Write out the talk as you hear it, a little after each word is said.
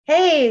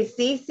Hey,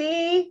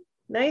 Cece,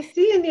 nice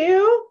seeing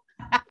you.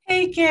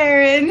 Hey,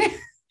 Karen.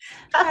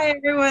 Hi,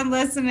 everyone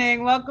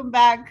listening. Welcome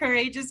back.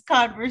 Courageous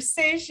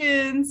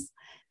Conversations.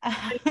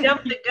 I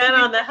jumped the gun Good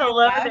on to the be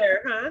hello back.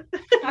 there,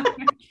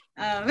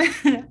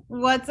 huh?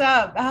 What's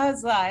up?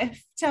 How's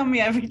life? Tell me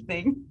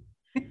everything.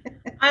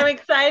 I'm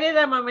excited.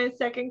 I'm on my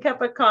second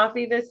cup of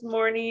coffee this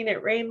morning.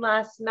 It rained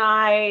last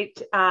night.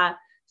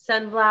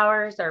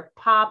 Sunflowers are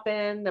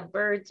popping. The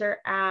birds are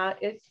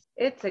out.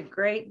 It's a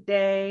great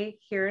day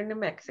here in New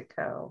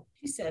Mexico.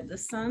 She said the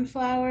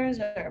sunflowers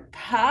are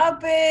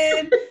popping.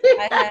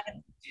 I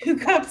had 2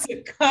 cups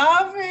of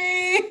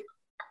coffee.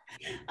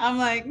 I'm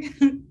like,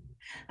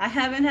 I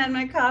haven't had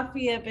my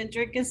coffee. I've been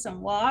drinking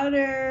some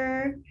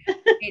water,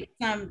 ate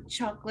some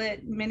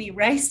chocolate mini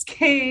rice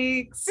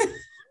cakes.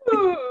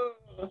 Ooh.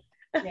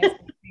 Yes,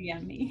 it's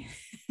yummy.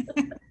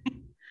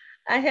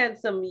 I had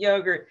some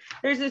yogurt.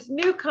 There's this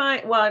new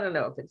kind. Well, I don't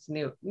know if it's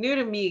new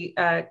to me,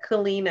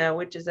 Kalina,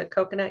 which is a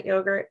coconut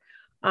yogurt.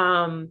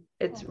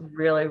 It's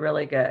really,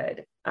 really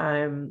good.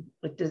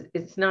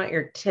 It's not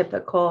your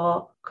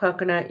typical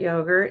coconut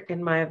yogurt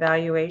in my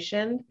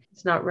evaluation.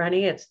 It's not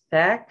runny, it's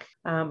thick.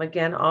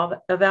 Again, all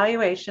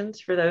evaluations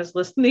for those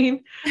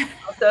listening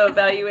also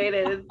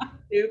evaluated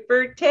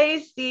super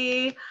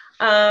tasty.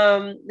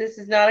 This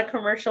is not a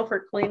commercial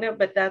for Kalina,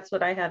 but that's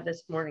what I had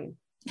this morning.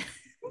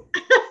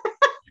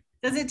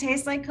 Does it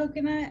taste like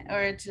coconut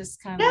or it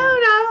just No, kind of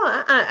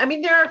no. I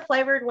mean, there are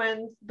flavored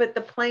ones, but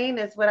the plain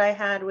is what I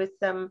had with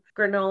some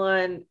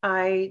granola, and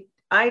I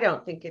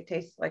don't think it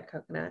tastes like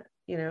coconut.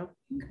 okay?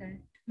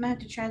 I'm gonna have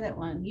to try that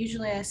one.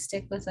 Usually I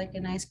stick with like a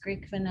nice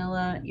Greek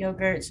vanilla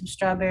yogurt, some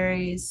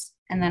strawberries,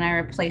 and then I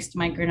replaced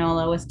my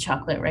granola with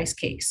chocolate rice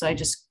cakes. So I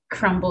just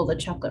crumble the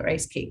chocolate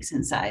rice cakes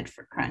inside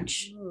for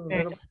crunch. Ooh, a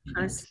Very little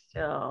crunch delicious.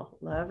 still.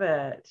 Love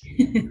it.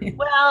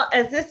 Well,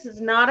 as this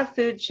is not a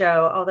food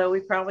show, although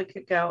we probably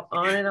could go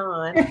on and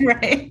on,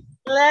 Right.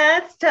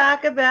 let's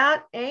talk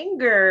about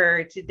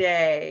anger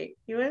today.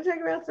 You want to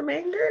talk about some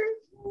anger?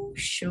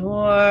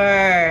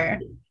 Sure.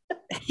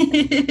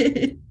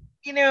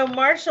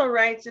 Marshall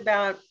writes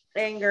about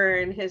anger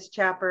in his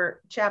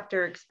chapter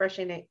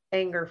expressing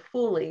anger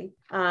fully,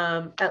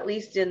 at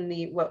least in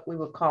the what we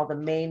would call the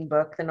main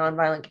book, the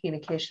Nonviolent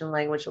Communication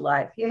Language of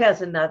Life. He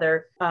has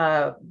another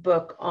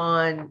book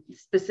on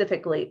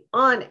specifically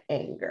on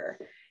anger.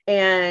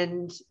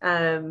 And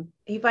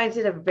he finds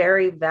it a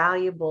very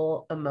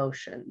valuable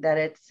emotion, that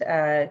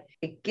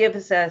it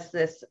gives us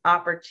this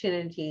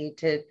opportunity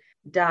to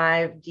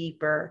dive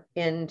deeper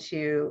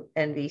into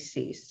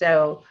NVC.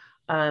 So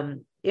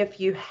if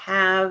you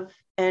have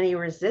any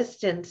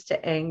resistance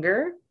to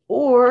anger,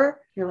 or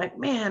you're like,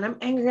 man, I'm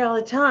angry all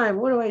the time,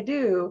 what do I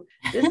do?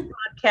 This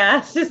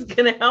podcast is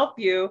going to help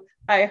you,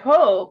 I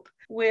hope,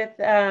 with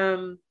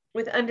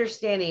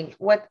understanding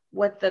what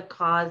the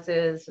cause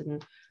is,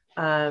 and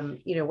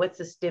what's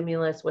the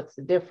stimulus, what's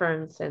the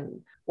difference,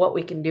 and what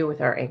we can do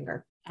with our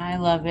anger. I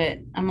love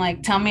it. I'm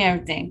like, tell me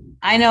everything.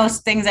 I know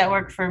things that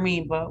work for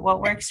me, but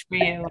what works for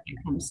you when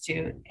it comes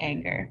to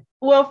anger?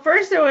 Well,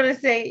 first I want to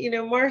say,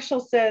 Marshall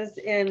says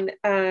in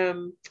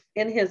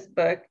his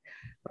book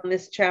on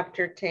this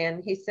chapter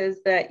 10, he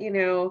says that,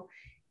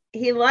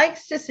 he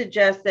likes to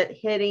suggest that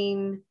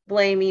hitting,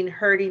 blaming,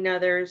 hurting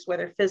others,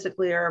 whether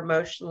physically or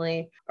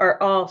emotionally,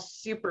 are all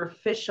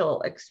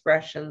superficial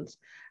expressions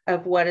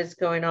of what is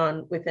going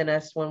on within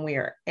us when we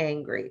are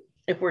angry.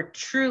 If we're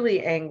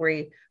truly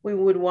angry, we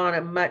would want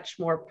a much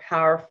more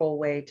powerful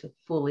way to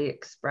fully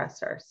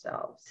express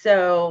ourselves.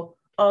 So,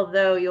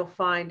 although you'll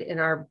find in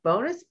our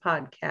bonus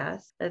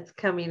podcast that's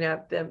coming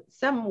up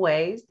some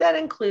ways that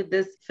include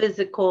this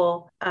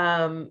physical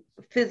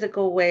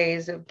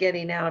ways of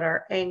getting out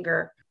our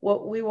anger,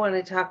 what we want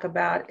to talk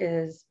about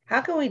is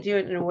how can we do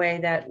it in a way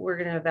that we're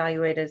going to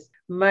evaluate as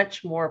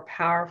much more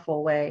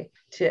powerful way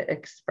to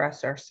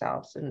express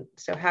ourselves. And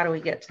so how do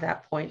we get to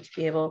that point to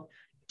be able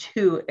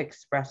to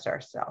express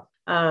ourselves?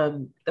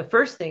 The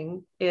first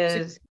thing So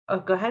is, oh,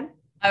 go ahead.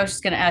 I was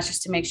just going to ask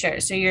just to make sure.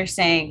 So you're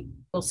saying,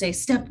 we'll say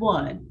step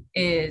one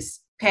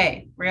is,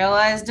 okay,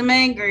 realized I'm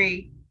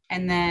angry.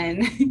 And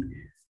then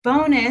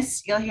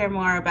bonus, you'll hear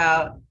more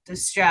about the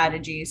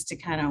strategies to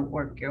kind of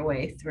work your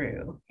way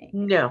through.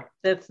 No,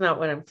 that's not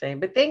what I'm saying.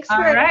 But thanks All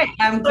for right.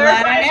 I'm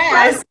glad I clarifying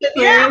asked.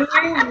 question. Yeah.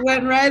 Clearly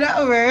went right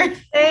over.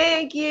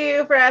 Thank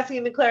you for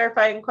asking the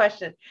clarifying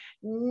question.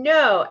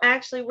 No,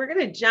 actually, we're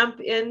going to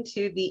jump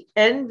into the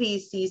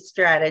NVC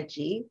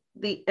strategy,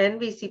 the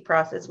NVC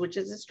process, which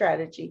is a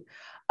strategy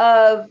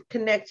of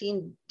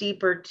connecting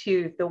deeper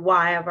to the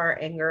why of our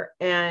anger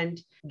and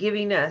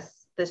giving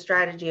us the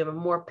strategy of a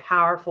more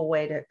powerful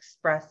way to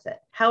express it.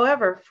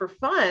 However, for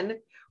fun,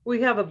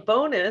 we have a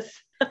bonus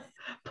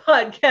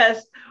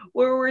podcast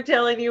where we're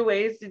telling you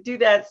ways to do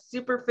that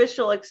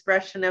superficial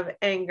expression of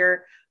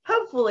anger,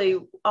 hopefully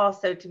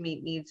also to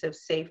meet needs of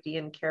safety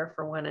and care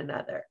for one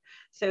another.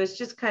 So it's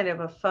just kind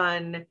of a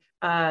fun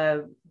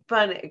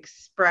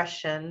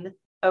expression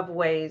of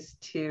ways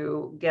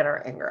to get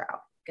our anger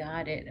out.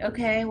 Got it.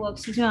 Okay. Well,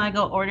 excuse me, I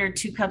go order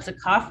 2 cups of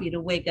coffee to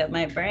wake up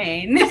my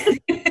brain.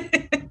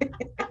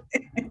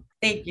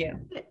 Thank you.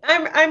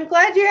 I'm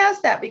glad you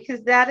asked that,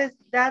 because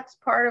that's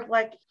part of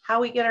like how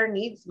we get our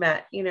needs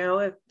met. You know,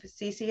 if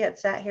Cece had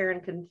sat here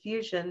in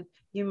confusion,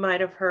 you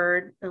might have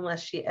heard,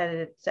 unless she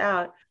edits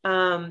out,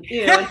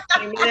 you know, in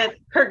 20 minutes,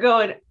 her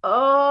going,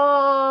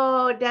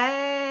 oh,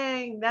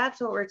 dang, that's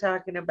what we're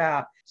talking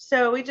about.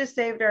 So we just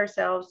saved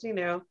ourselves, you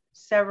know,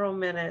 several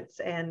minutes,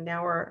 and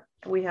now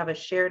we have a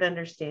shared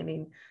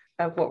understanding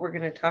of what we're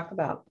going to talk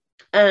about.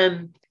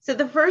 So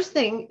the first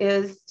thing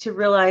is to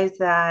realize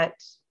that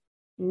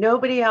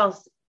nobody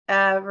else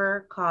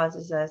ever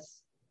causes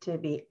us to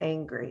be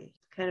angry.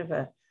 Kind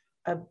of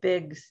a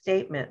big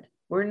statement.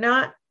 We're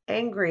not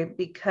angry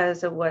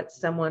because of what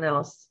someone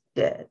else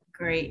did.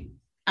 Great.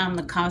 I'm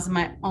the cause of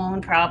my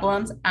own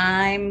problems.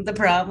 I'm the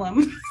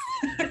problem.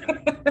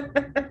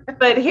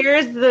 But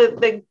here's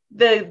the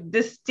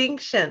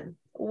distinction.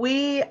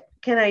 We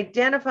can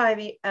identify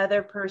the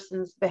other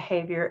person's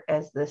behavior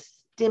as the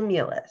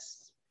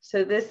stimulus.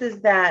 So this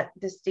is that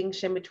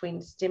distinction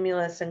between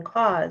stimulus and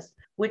cause,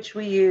 which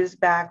we use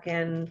back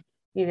in,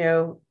 you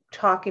know,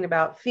 talking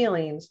about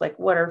feelings. Like,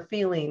 what are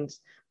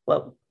feelings?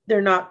 Well,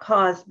 they're not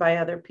caused by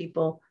other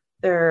people.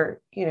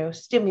 They're, you know,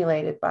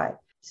 stimulated by.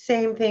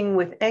 Same thing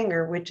with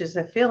anger, which is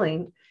a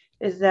feeling,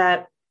 is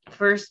that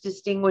first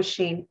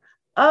distinguishing,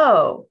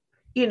 oh,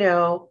 you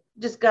know,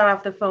 just got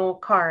off the phone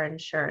with car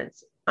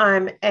insurance.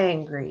 I'm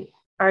angry.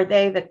 Are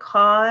they the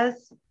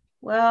cause?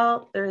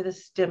 Well, they're the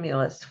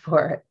stimulus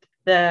for it.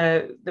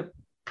 The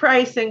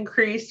price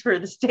increase for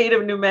the state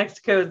of New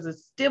Mexico is a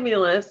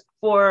stimulus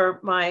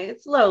for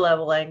it's low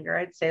level anger.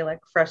 I'd say like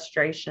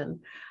frustration,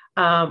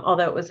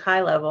 although it was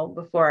high level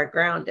before I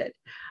grounded.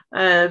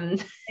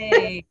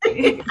 Hey.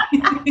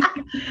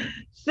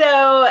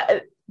 So,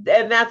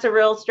 and that's a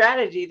real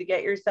strategy to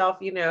get yourself,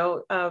 you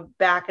know,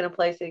 back in a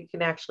place that you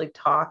can actually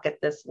talk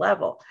at this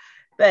level.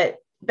 But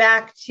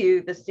back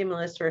to the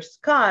stimulus versus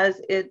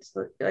cause, it's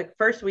like,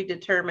 first we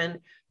determine,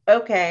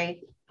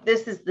 okay,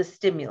 this is the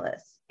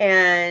stimulus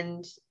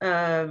and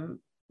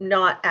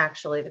not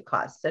actually the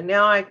cause. So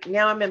now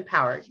I'm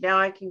empowered. Now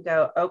I can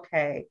go,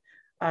 okay,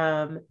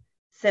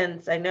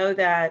 since I know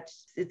that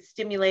it's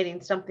stimulating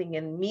something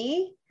in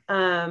me,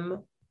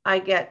 I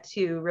get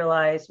to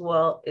realize,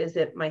 well, is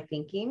it my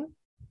thinking?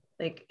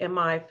 Like, am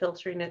I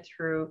filtering it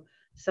through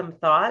some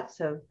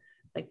thoughts of,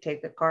 like,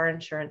 take the car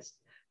insurance?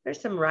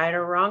 There's some right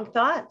or wrong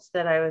thoughts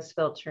that I was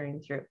filtering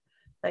through.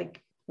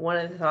 Like, one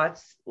of the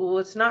thoughts, well,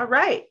 it's not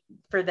right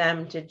for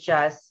them to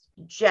just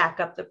jack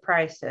up the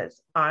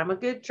prices. I'm a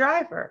good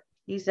driver.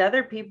 These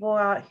other people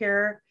out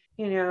here,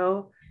 you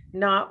know,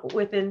 not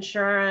with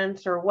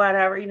insurance or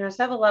whatever, you know,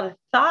 so I have a lot of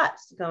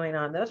thoughts going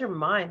on. Those are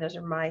mine. Those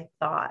are my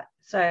thoughts.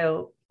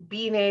 So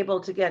being able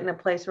to get in a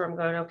place where I'm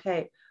going,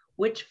 okay,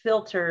 which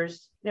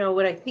filters, you know,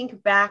 what I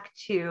think back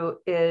to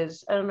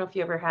is, I don't know if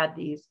you ever had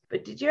these,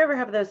 but did you ever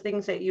have those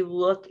things that you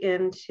look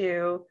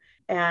into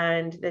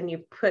and then you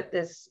put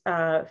this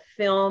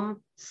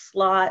film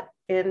slot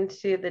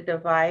into the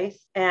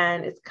device,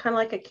 and it's kind of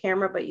like a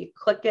camera, but you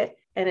click it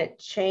and it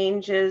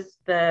changes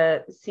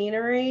the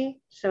scenery.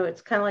 So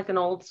it's kind of like an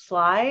old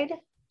slide.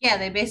 Yeah,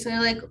 they basically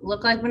like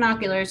look like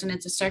binoculars, and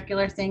it's a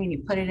circular thing, and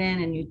you put it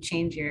in and you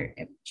change your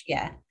image.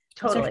 Yeah,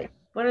 totally.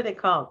 What are they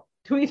called?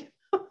 Do we?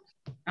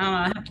 I don't know.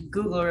 I have to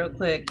Google real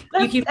quick.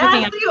 You keep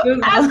looking at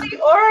Google. Ask the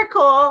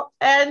Oracle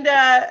and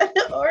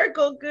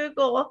Oracle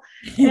Google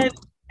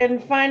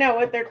and find out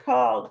what they're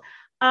called.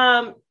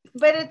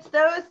 But it's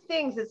those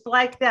things. It's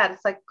like that.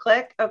 It's like,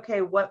 click.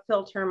 Okay, what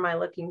filter am I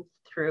looking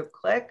through?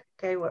 Click.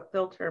 Okay, what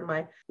filter am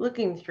I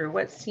looking through?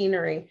 What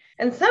scenery?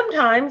 And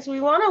sometimes we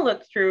want to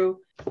look through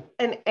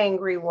an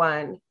angry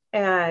one,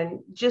 and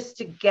just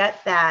to get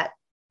that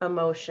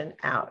emotion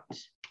out.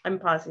 I'm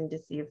pausing to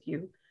see if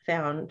you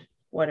found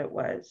what it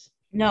was.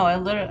 No,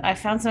 I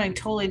found something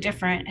totally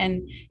different,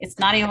 and it's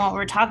not even what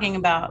we're talking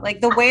about.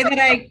 Like the way that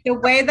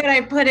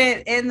I put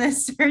it in the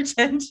search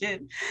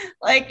engine,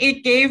 like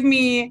it gave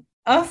me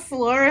a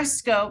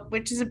fluoroscope,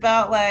 which is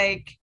about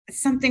like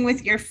something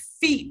with your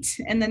feet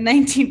in the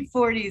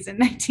 1940s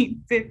and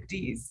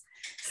 1950s.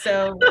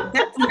 So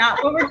that's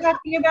not what we're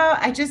talking about.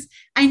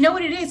 I know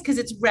what it is because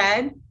it's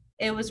red.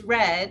 It was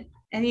red,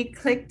 and you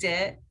clicked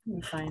it.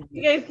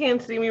 You guys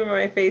can't see me, but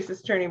my face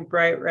is turning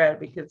bright red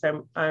because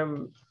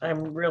I'm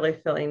really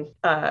feeling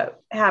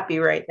happy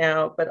right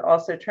now, but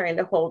also trying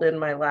to hold in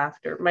my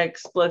laughter, my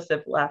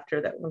explosive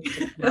laughter that wants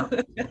to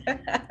come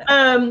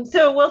out.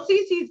 So while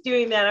Cece's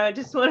doing that, I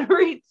just want to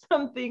read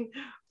something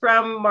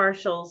from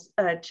Marshall's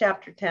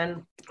chapter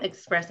 10,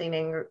 Expressing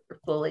Anger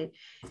Fully.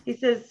 He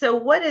says, so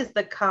what is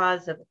the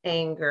cause of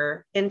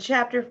anger? In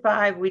chapter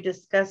 5, we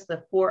discuss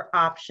the 4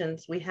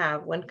 options we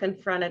have when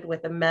confronted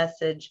with a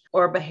message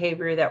or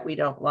behavior that we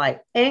don't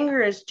like.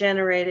 Anger is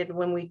generated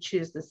when we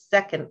choose the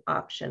second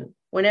option.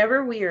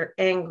 Whenever we are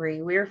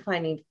angry, we are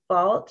finding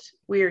fault.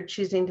 We are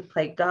choosing to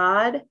play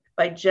God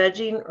by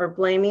judging or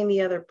blaming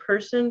the other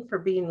person for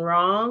being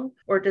wrong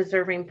or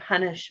deserving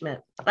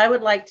punishment. I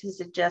would like to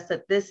suggest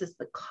that this is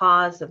the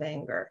cause of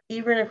anger.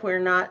 Even if we're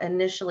not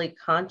initially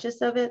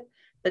conscious of it,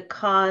 the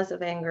cause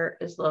of anger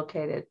is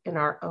located in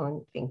our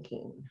own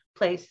thinking.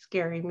 play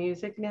scary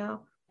music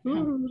now.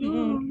 Wow,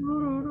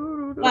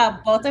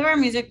 both of our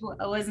music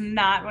was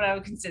not what I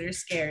would consider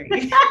scary.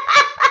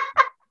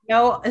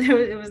 No,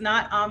 it was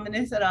not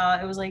ominous at all.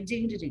 It was like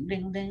ding, ding, ding,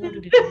 ding, ding,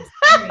 ding, ding.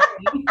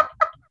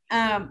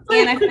 And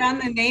I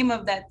found the name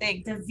of that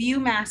thing, the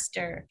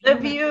Viewmaster. The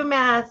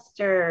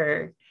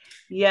Viewmaster.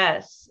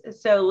 Yes.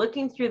 So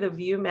looking through the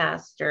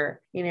Viewmaster,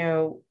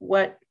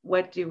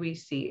 what do we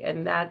see?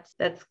 And that's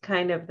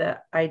kind of the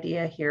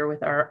idea here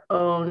with our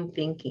own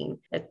thinking.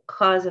 The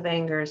cause of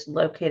anger is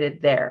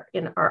located there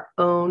in our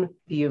own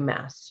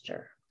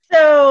Viewmaster.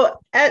 So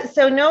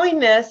knowing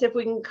this, if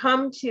we can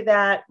come to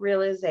that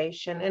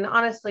realization, and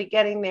honestly,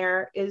 getting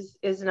there is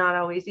not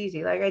always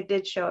easy. Like, I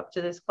did show up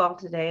to this call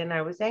today and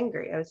I was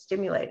angry. I was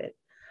stimulated.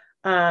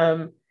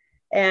 And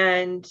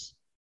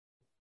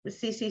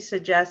Cece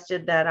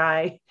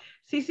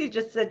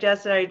just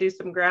suggested I do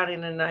some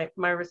grounding, and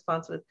my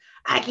response was,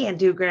 I can't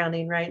do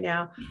grounding right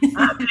now.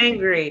 I'm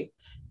angry.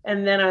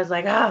 And then I was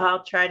like,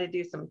 I'll try to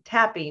do some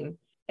tapping.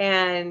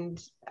 And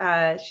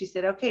she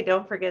said, okay,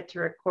 don't forget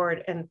to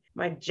record. And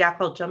my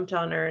jackal jumped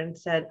on her and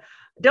said,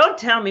 don't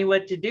tell me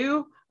what to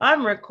do.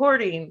 I'm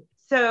recording.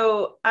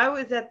 So I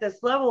was at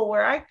this level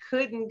where I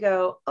couldn't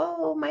go,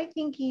 oh, my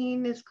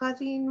thinking is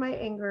causing my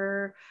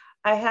anger.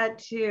 I had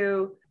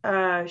to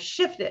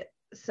shift it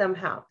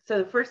somehow. So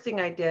the first thing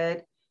I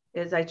did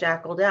is I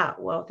jackaled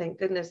out. Well, thank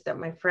goodness that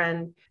my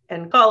friend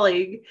and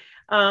colleague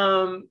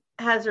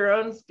has her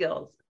own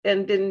skills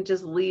and didn't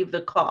just leave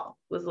the call.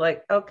 Was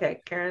like,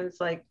 okay, Karen's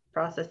like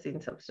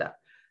processing some stuff.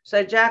 So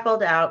I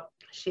jackaled out.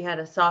 She had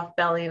a soft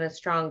belly and a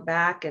strong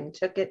back and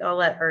took it. I'll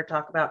let her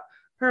talk about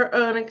her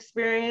own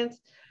experience.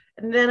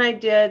 And then I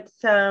did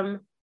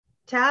some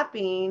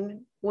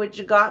tapping,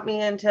 which got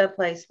me into a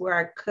place where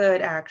I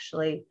could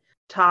actually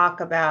talk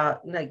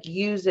about, like,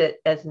 use it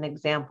as an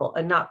example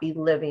and not be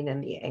living in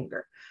the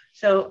anger.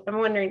 So I'm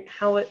wondering,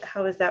 how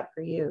is that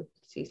for you,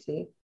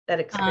 Cece, that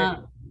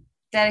experience?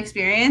 That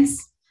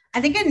experience? I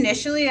think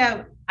initially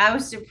I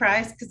was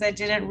surprised because I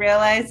didn't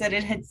realize that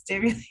it had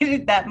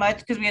stimulated that much,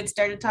 because we had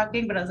started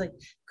talking, but I was like,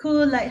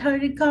 cool,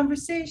 lighthearted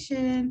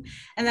conversation.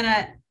 And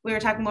then we were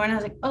talking more and I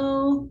was like,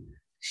 oh,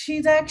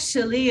 she's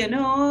actually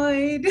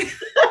annoyed.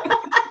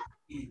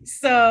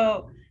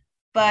 So,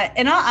 but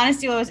in all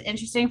honesty, what was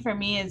interesting for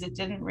me is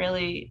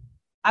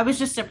I was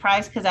just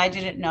surprised because I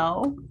didn't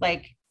know,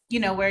 like,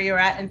 where you're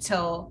at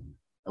until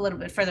a little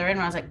bit further in,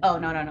 where I was like, oh,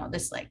 no,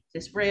 this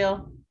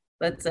real.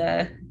 Let's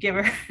give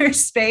her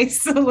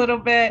space a little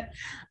bit.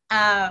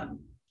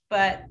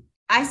 But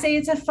I say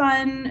it's a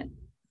fun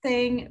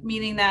thing,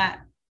 meaning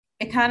that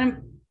it kind of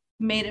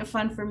made it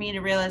fun for me to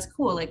realize,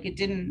 cool, like, it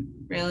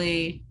didn't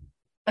really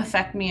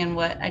affect me in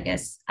what I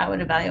guess I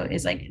would evaluate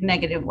is like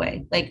negative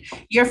way. Like,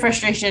 your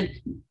frustration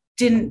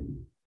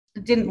didn't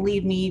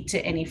lead me to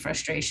any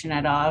frustration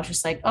at all. I was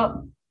just like,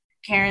 oh,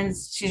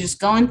 she's just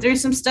going through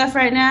some stuff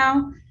right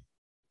now.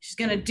 She's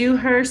gonna do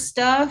her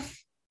stuff.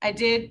 I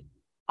did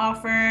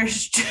offer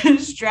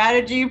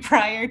strategy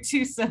prior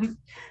to some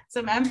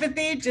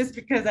empathy, just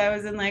because I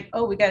was in like,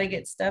 oh, we got to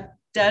get stuff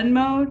done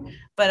mode.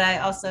 But I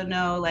also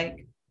know,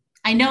 like,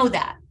 I know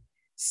that.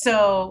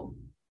 So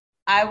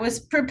I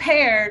was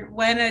prepared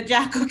when a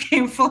jackal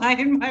came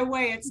flying my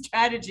way at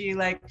strategy.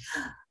 Like,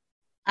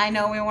 I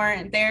know we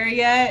weren't there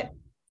yet.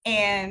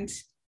 And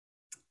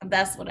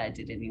that's what I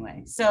did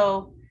anyway.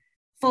 So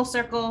full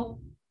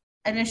circle,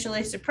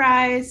 initially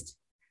surprised,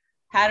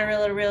 had a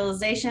real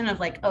realization of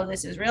like, oh,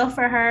 this is real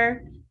for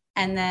her.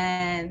 And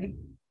then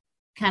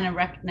kind of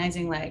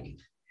recognizing, like,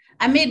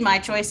 I made my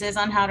choices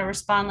on how to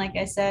respond, like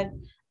I said,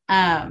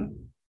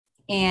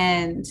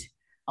 and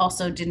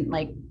also didn't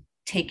like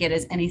take it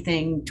as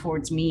anything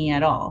towards me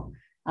at all.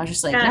 I was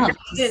just like, no,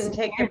 didn't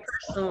take it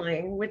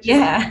personally, which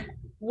is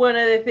one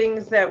of the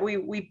things that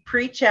we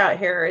preach out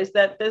here, is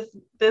that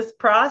this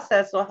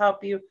process will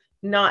help you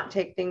not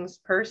take things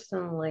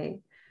personally.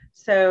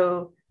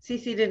 So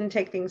Cece didn't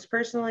take things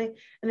personally,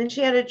 and then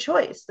she had a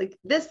choice. Like,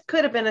 this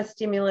could have been a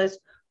stimulus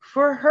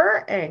for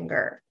her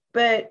anger,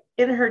 but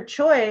in her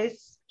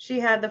choice, she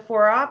had the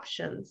 4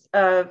 options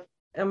of,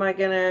 am I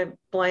going to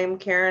blame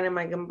Karen? Am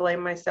I going to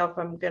blame myself?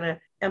 I'm going to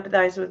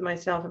empathize with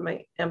myself. Am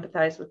I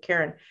empathize with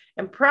Karen?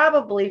 And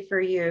probably for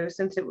you,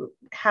 since it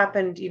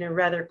happened,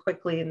 rather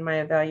quickly in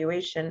my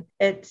evaluation,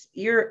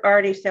 you're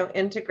already so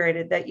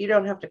integrated that you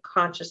don't have to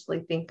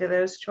consciously think of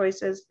those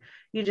choices.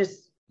 You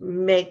just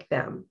make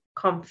them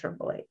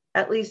comfortably,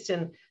 at least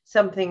in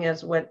something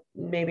as what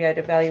maybe I'd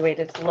evaluate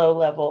as low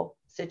level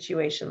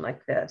situation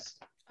like this.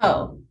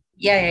 Oh,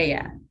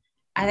 yeah.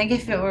 I think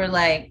if it were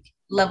like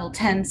level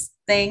 10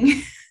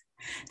 thing,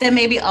 then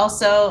maybe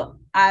also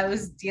I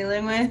was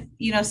dealing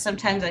with,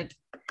 sometimes like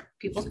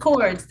people's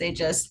chords, they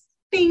just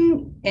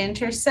bing,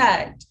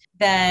 intersect,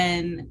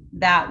 then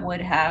that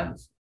would have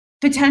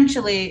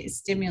potentially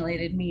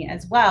stimulated me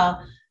as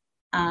well.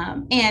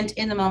 And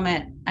in the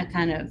moment, I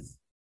kind of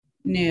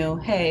knew,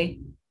 hey,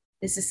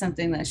 this is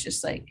something that's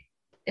just like,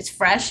 it's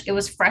fresh. It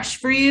was fresh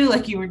for you.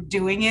 Like, you were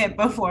doing it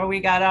before we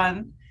got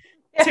on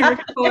to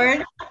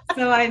record.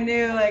 So I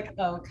knew, like,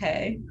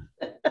 okay.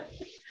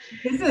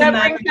 This is that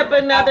not brings up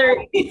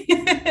another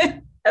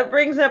it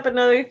brings up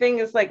another thing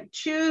is like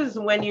choose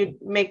when you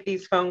make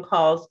these phone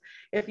calls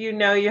if you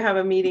know you have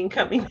a meeting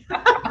coming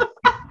up.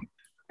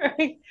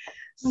 Right?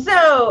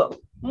 So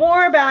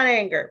more about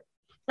anger.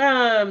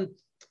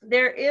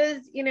 There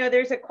is,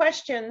 there's a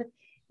question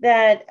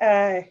that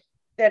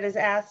that is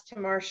asked to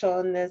Marshall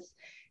in this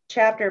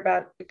chapter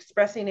about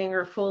expressing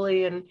anger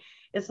fully, and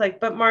it's like,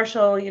 but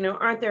Marshall,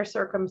 aren't there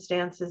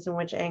circumstances in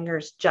which anger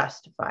is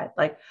justified,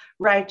 like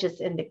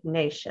righteous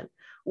indignation?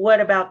 What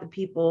about the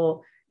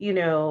people,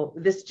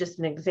 this is just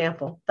an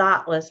example,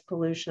 thoughtless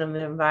pollution of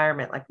the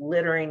environment, like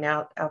littering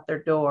out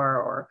their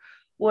door? Or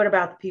what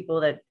about the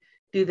people that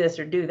do this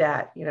or do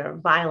that,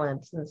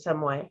 violence in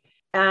some way?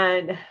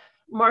 And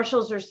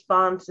Marshall's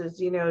response is,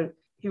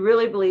 he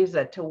really believes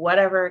that to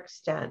whatever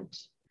extent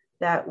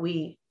that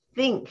we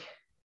think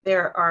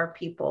there are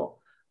people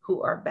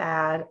who are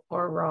bad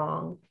or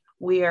wrong,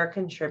 we are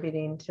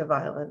contributing to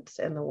violence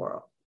in the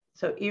world.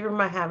 So even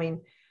by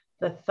having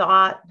the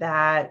thought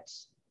that,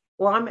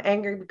 well, I'm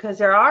angry because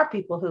there are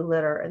people who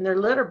litter and they're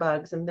litter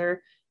bugs and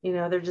they're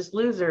just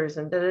losers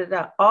and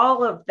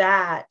all of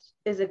that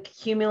is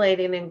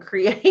accumulating and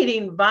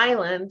creating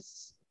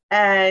violence.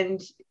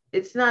 And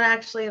it's not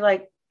actually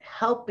like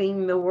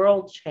helping the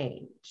world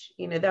change.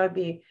 That would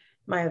be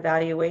my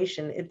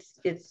evaluation.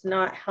 It's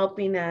not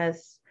helping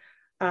us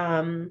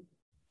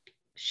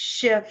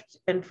shift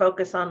and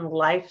focus on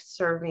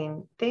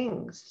life-serving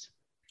things.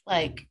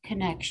 Like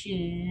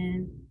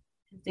connection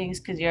things,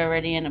 because you're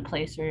already in a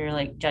place where you're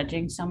like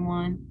judging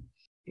someone.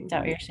 Is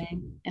that what you're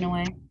saying in a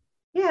way?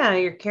 Yeah,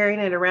 you're carrying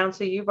it around.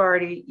 So you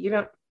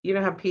don't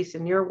have peace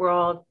in your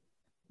world.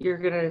 You're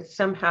going to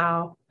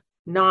somehow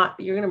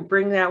you're going to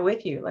bring that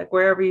with you, like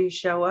wherever you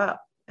show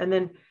up. And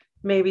then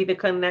maybe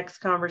the next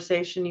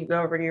conversation, you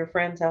go over to your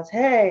friend's house,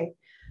 hey,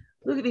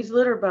 look at these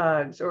litter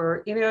bugs,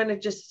 or, and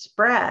it just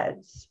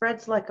spreads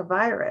like a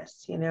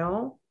virus,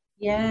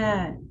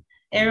 Yeah.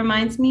 It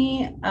reminds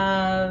me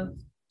of,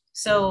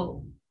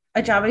 so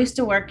a job I used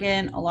to work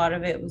in, a lot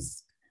of it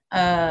was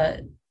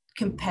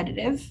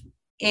competitive.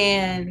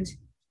 And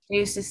they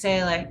used to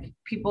say like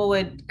people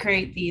would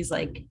create these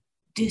like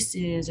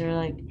disses or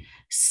like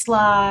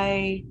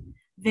sly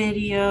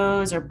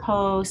videos or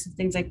posts and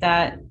things like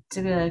that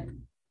to be like,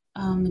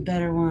 the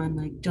better one,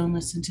 like don't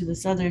listen to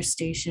this other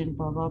station,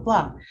 blah, blah,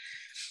 blah.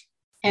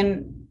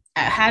 And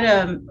I had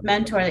a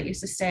mentor that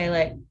used to say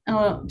like,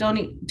 oh,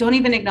 don't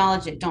even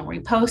acknowledge it. Don't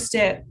repost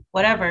it,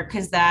 whatever,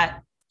 because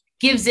that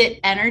gives it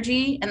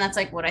energy. And that's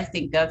like what I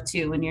think of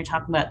too, when you're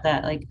talking about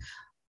that, like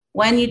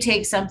when you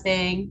take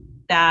something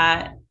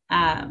that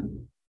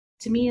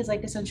to me is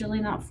like essentially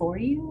not for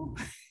you.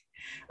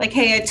 Like,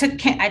 hey,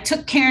 I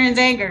took Karen's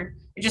anger.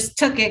 I just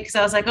took it because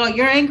I was like, oh,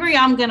 you're angry,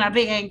 I'm gonna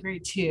be angry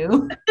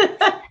too.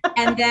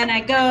 And then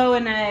I go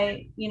and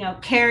I,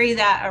 carry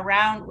that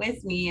around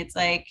with me. It's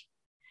like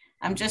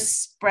I'm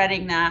just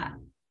spreading that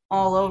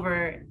all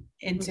over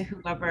into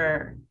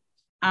whoever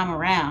I'm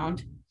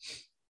around,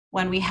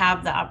 when we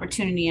have the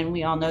opportunity, and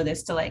we all know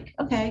this, to like,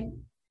 okay,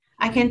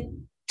 I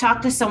can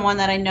talk to someone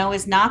that I know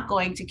is not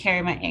going to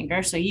carry my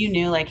anger. So you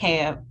knew like,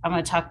 hey, I'm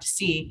going to talk to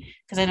C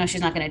because I know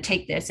she's not going to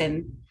take this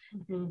and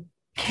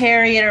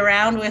carry it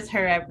around with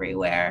her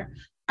everywhere.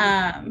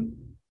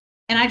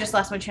 And I just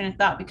lost my train of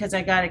thought because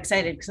I got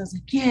excited because I was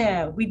like,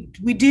 yeah,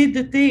 we did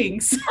the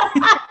things.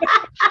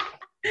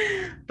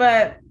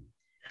 But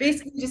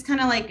basically just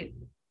kind of like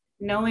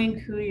knowing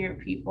who your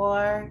people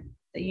are,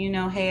 that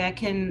hey, I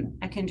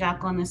can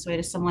jack on this way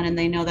to someone and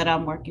they know that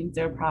I'm working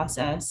through a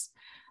process,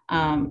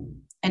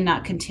 and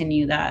not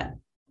continue that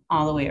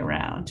all the way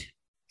around.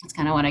 That's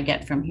kind of what I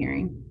get from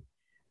hearing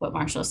what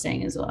Marshall's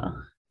saying as well.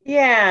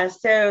 Yeah.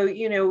 So,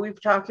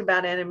 we've talked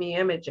about enemy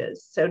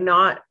images. So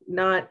not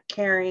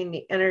carrying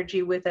the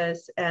energy with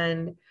us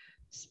and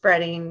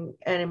spreading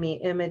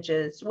enemy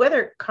images,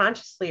 whether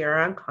consciously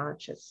or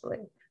unconsciously.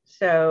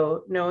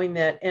 So knowing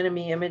that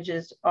enemy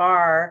images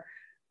are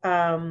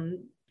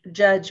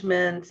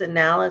judgments,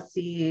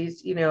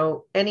 analyses,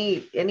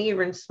 any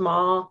even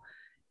small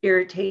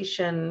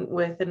irritation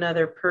with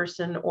another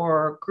person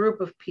or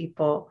group of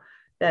people,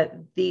 that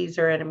these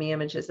are enemy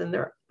images, and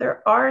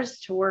they're ours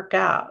to work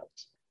out.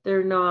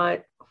 They're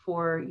not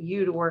for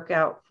you to work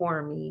out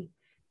for me.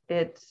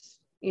 It's,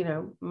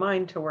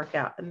 mine to work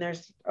out. And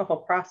there's a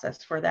whole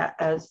process for that,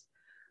 as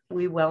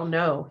we well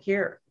know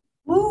here.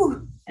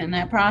 Woo. And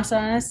that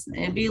process,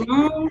 it be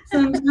long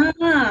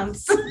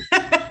sometimes.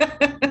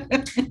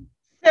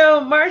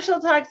 So Marshall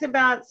talks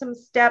about some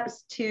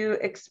steps to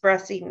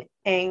expressing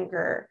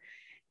anger.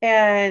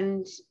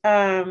 And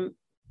the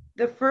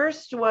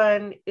first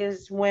one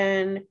is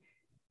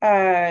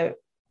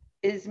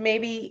is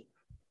maybe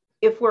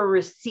if we're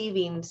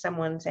receiving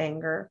someone's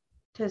anger,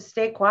 to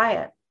stay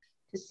quiet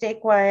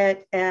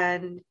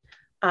and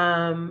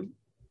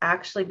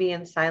actually be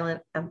in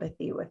silent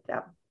empathy with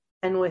them.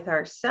 And with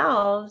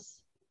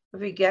ourselves, if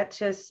we get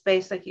to a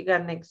space, like you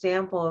got an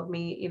example of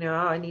me,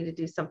 I need to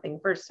do something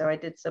first. So I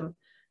did some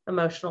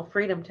emotional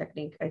freedom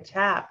technique. I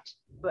tapped,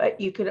 but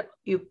you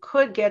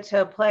could get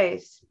to a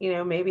place,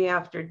 maybe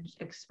after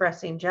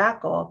expressing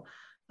Jackal,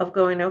 of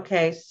going,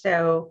 okay,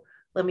 so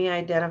let me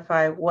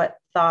identify what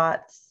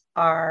thoughts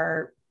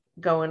are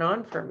going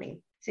on for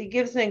me. So he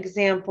gives an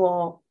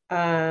example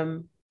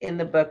in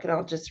the book, and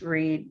I'll just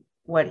read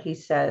what he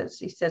says.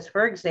 He says,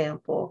 for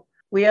example,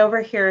 we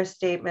overhear a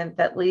statement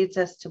that leads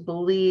us to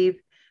believe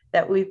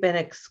that we've been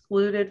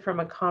excluded from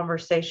a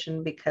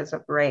conversation because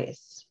of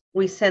race.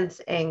 We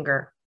sense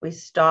anger. We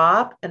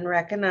stop and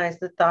recognize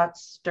the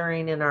thoughts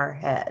stirring in our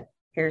head.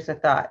 Here's a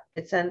thought.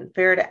 It's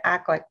unfair to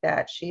act like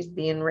that. She's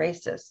being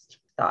racist.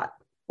 Thought.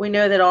 We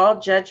know that all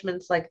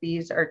judgments like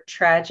these are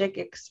tragic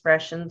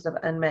expressions of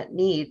unmet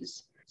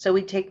needs. So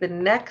we take the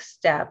next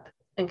step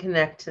and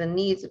connect to the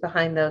needs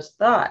behind those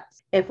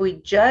thoughts. If we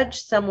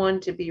judge someone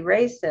to be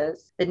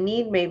racist, the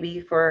need may be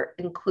for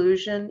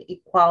inclusion,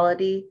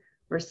 equality,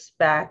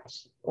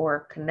 respect,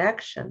 or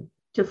connection.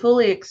 To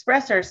fully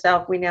express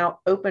ourselves, we now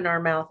open our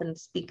mouth and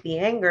speak the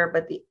anger,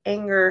 but the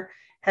anger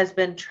has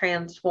been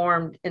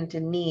transformed into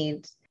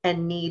needs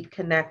and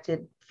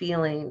need-connected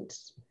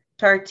feelings.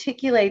 To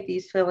articulate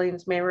these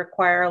feelings may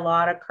require a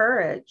lot of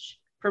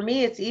courage. For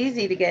me, it's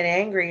easy to get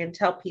angry and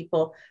tell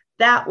people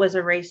that was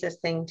a racist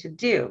thing to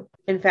do.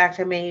 In fact,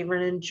 I may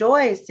even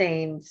enjoy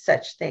saying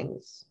such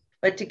things.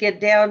 But to get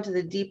down to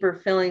the deeper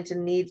feelings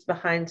and needs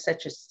behind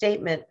such a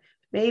statement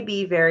may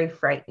be very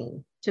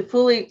frightening. To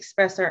fully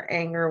express our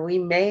anger, we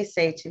may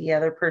say to the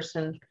other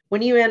person,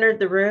 when you entered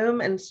the room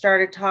and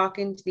started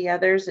talking to the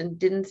others and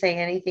didn't say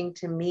anything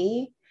to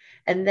me,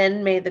 and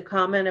then made the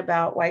comment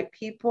about white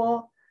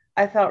people,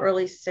 I felt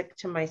really sick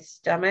to my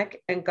stomach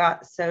and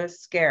got so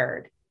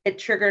scared. It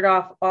triggered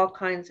off all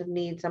kinds of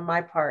needs on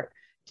my part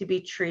to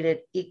be treated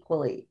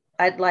equally.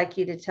 I'd like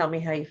you to tell me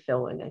how you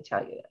feel when I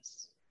tell you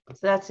this.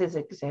 So that's his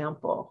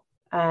example.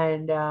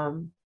 And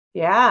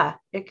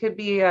it could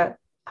be a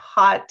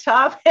hot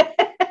topic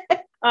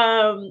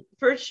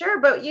for sure.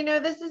 But,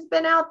 this has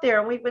been out there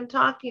and we've been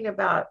talking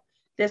about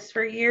this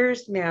for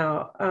years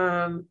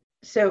now.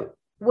 So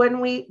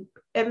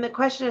and the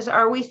question is,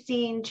 are we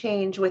seeing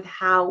change with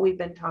how we've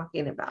been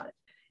talking about it?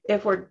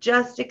 If we're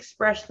just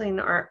expressing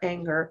our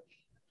anger,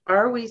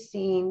 are we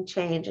seeing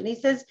change? And he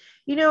says,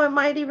 it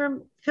might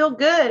even feel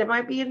good. It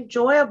might be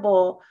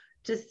enjoyable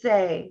to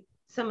say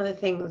some of the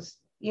things,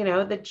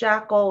 the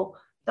Jackal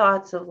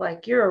thoughts of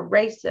like, you're a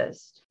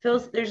racist.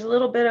 There's a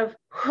little bit of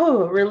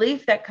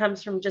relief that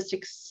comes from just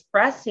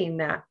expressing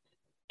that.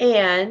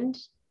 And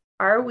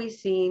are we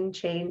seeing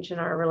change in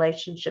our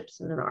relationships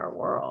and in our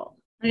world?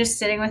 I'm just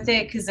sitting with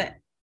it because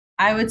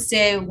I would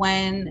say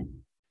when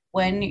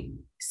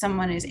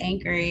someone is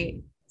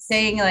angry,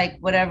 saying like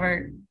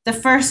whatever, the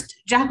first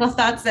Jackal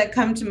thoughts that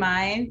come to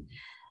mind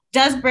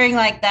does bring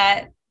like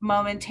that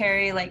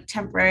momentary, like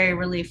temporary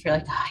relief. You're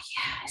like, oh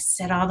yeah, I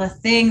said all the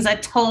things I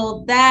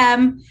told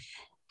them.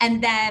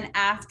 And then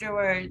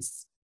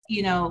afterwards,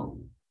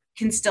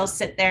 can still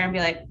sit there and be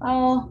like,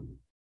 oh,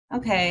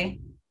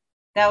 okay,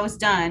 that was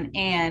done.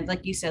 And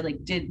like you said,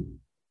 like, did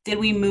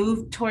we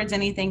move towards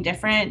anything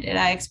different? Did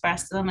I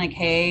express to them like,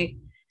 hey,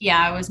 yeah,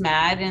 I was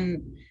mad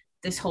and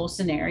this whole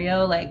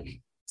scenario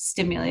like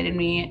stimulated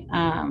me?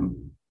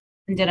 And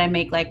did I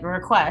make like a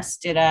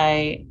request? Did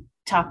I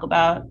talk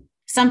about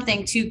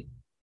something to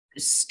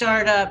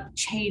start up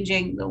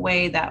changing the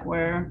way that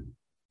we're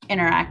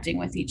interacting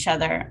with each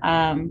other?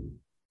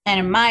 And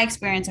in my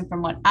experience and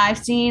from what I've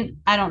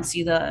seen, I don't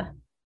see the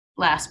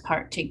last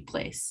part take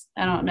place.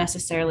 I don't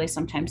necessarily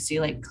sometimes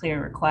see like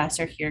clear requests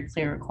or hear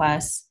clear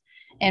requests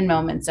in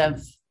moments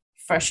of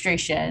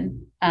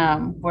frustration,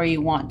 where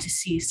you want to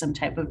see some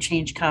type of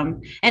change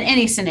come in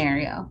any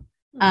scenario.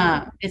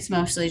 It's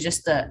mostly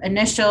just the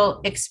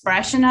initial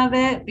expression of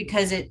it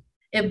because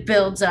it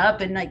builds up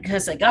and like,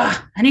 because like,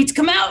 I need to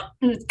come out.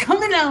 It's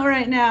coming out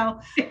right now.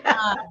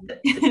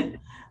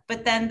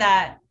 But then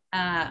that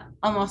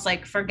almost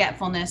like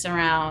forgetfulness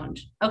around,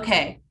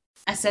 okay,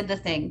 I said the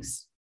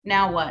things.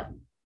 Now what?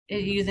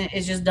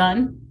 It's just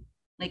done?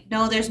 Like,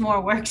 no, there's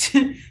more work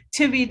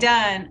to be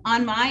done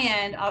on my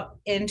end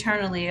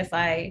internally if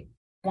I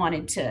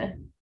wanted to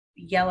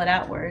yell it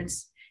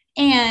outwards,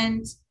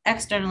 and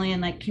externally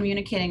and like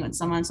communicating with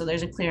someone so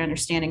there's a clear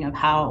understanding of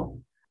how,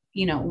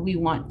 we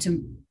want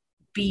to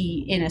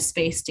be in a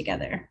space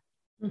together.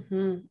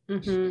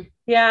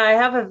 Yeah, I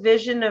have a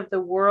vision of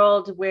the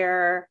world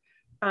where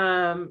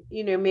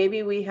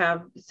maybe we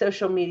have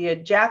social media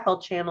Jackal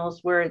channels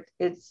where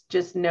it's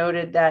just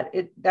noted that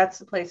that's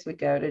the place we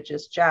go to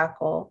just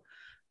Jackal.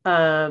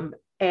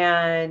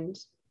 And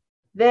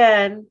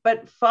then,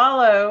 but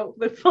follow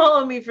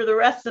me for the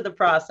rest of the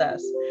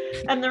process.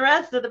 And the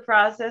rest of the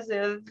process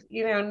is,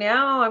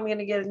 now I'm going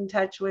to get in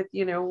touch with,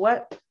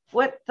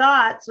 what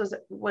thoughts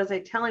was I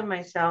telling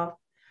myself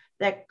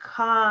that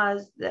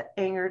caused the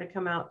anger to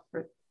come out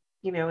for,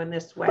 in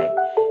this way.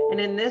 And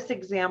in this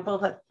example,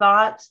 the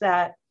thoughts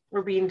that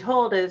were being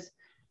told is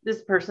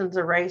this person's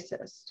a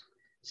racist.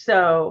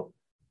 So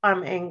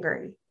I'm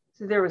angry.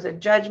 So there was a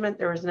judgment,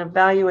 there was an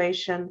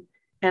evaluation,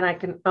 and I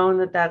can own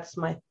that that's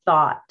my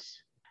thought.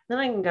 Then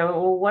I can go,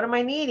 well, what am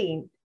I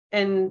needing?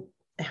 And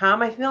how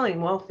am I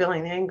feeling? Well,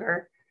 feeling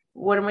anger.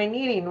 What am I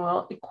needing?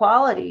 Well,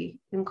 equality,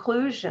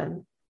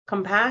 inclusion,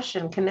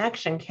 compassion,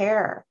 connection,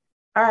 care.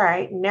 All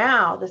right,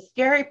 now the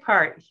scary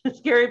part,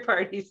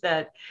 he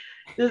said,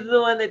 this is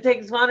the one that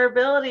takes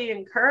vulnerability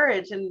and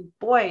courage. And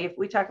boy, if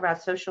we talk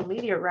about social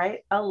media, right?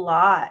 A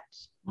lot.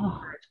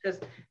 Because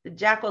the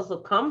jackals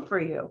will come for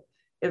you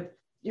if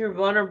you're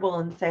vulnerable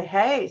and say,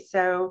 hey,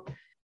 so,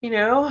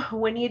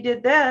 when you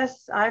did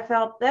this, I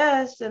felt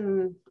this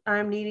and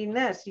I'm needing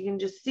this. You can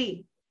just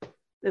see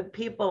the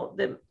people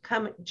that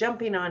come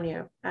jumping on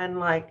you and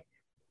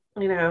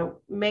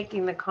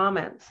making the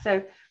comments.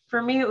 So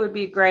for me, it would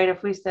be great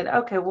if we said,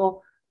 okay,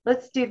 well,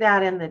 let's do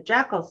that in the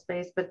jackal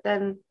space, but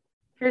then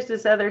here's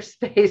this other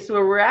space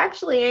where we're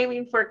actually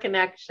aiming for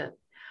connection.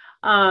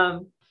 That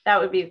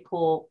would be a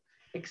cool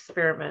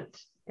experiment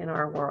in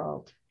our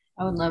world.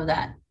 I would love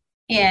that.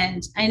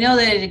 And I know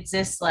that it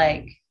exists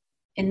like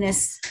in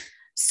this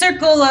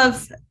circle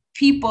of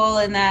people,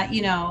 and that,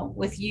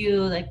 with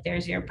you, like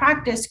there's your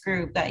practice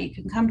group that you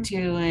can come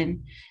to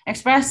and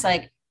express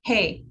like,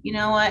 hey, you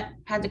know what,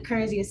 had the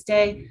craziest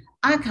day.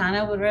 I kind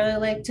of would really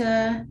like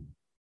to,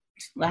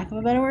 lack of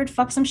a better word,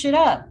 fuck some shit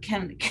up.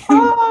 Can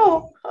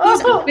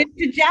who's open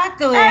to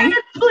jackling?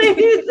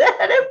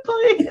 Edit,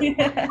 please.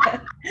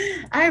 Yeah.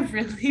 I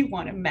really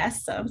want to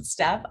mess some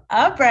stuff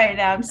up right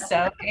now. I'm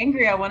so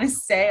angry. I want to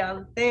say all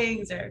the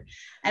things, and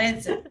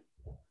it's,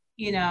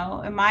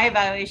 in my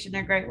evaluation,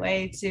 a great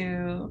way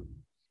to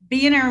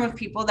be in a room with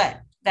people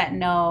that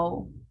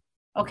know,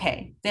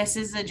 okay, this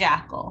is a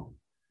jackal.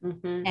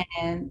 Mm-hmm.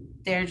 And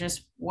they're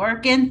just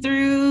working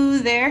through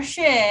their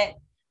shit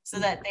so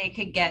that they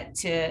could get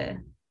to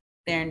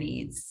their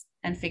needs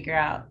and figure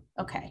out,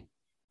 okay,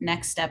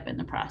 next step in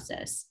the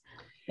process.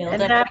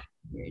 Build up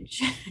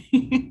language.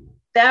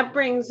 That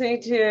brings me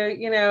to,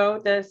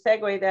 the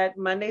segue that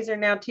Mondays are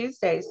now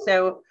Tuesdays.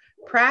 So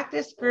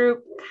practice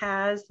group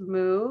has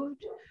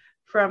moved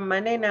from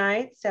Monday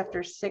nights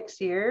after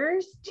 6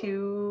 years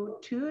to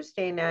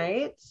Tuesday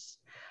nights.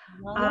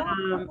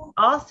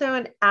 Also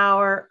an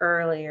hour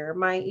earlier.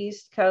 My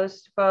East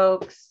Coast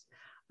folks,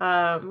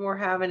 we're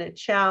having a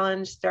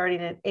challenge starting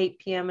at 8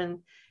 p.m.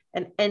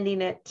 and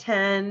ending at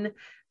 10.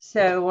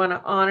 So I want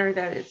to honor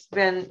that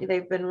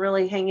they've been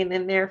really hanging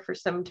in there for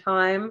some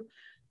time.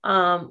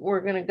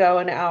 We're going to go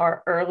an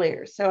hour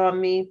earlier. So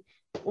on the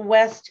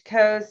West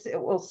Coast,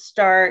 it will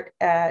start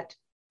at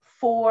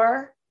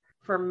 4.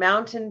 For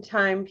Mountain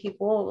Time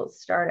people, it will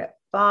start at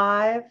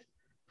 5.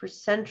 For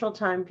Central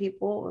Time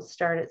people, will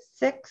start at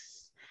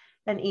 6,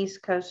 and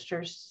East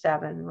Coasters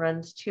 7.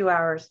 Runs 2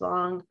 hours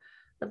long.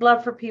 I'd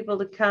love for people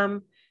to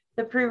come.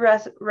 The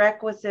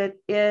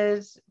prerequisite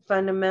is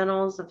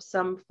fundamentals of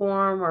some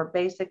form or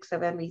basics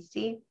of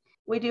NVC.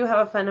 We do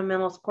have a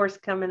fundamentals course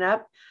coming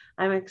up.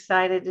 I'm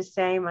excited to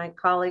say my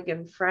colleague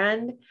and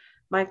friend,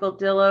 Michael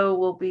Dillow,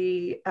 will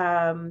be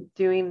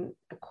doing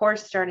a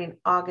course starting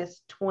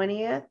August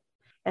 20th,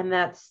 and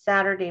that's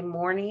Saturday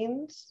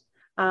mornings.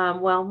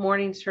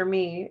 Mornings for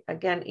me,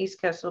 again,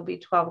 East Coast will be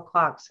 12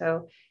 o'clock.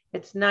 So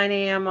it's 9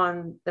 a.m.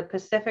 on the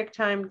Pacific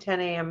time, 10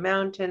 a.m.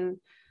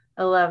 Mountain,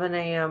 11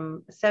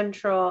 a.m.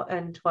 Central,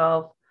 and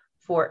 12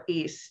 for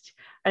East.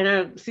 I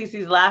know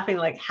Cece's laughing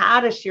like,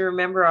 how does she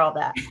remember all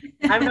that?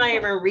 I'm not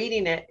even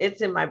reading it.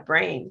 It's in my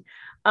brain.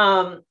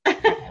 This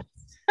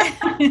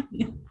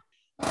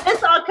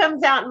all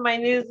comes out in my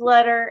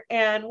newsletter.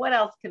 And what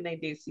else can they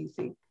do,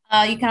 Cece?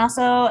 You can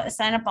also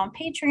sign up on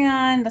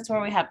Patreon. That's where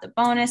we have the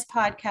bonus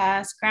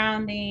podcast,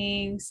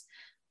 groundings,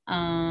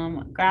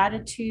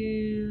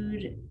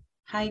 gratitude,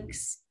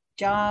 hikes,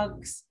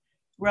 jogs,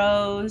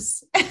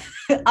 rows,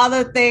 all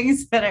the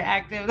things that are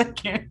active that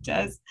Karen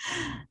does.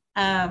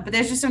 But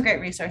there's just some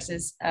great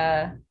resources.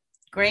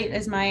 Great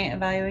is my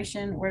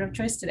evaluation word of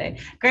choice today.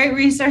 Great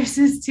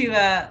resources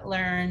to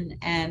learn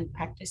and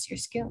practice your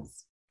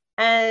skills.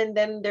 And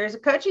then there's a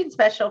coaching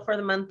special for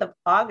the month of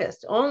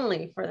August,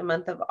 only for the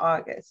month of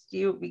August.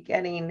 You'll be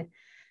getting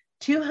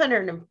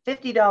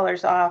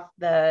 $250 off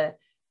the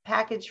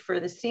package for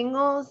the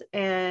singles,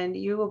 and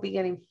you will be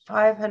getting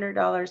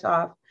 $500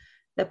 off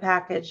the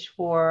package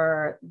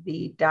for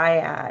the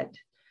dyad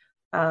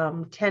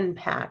 10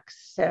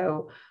 packs.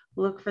 So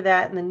look for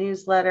that in the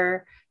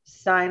newsletter.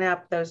 Sign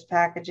up. Those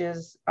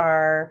packages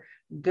are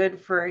good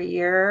for a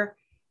year.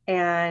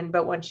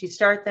 But once you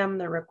start them,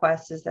 the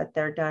request is that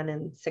they're done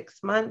in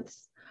 6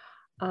 months.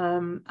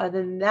 Other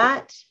than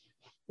that,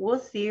 we'll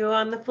see you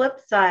on the flip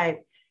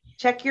side.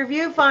 Check your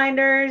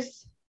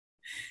viewfinders.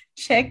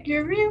 Check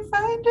your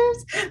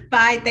viewfinders.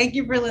 Bye. Thank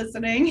you for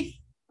listening.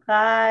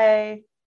 Bye.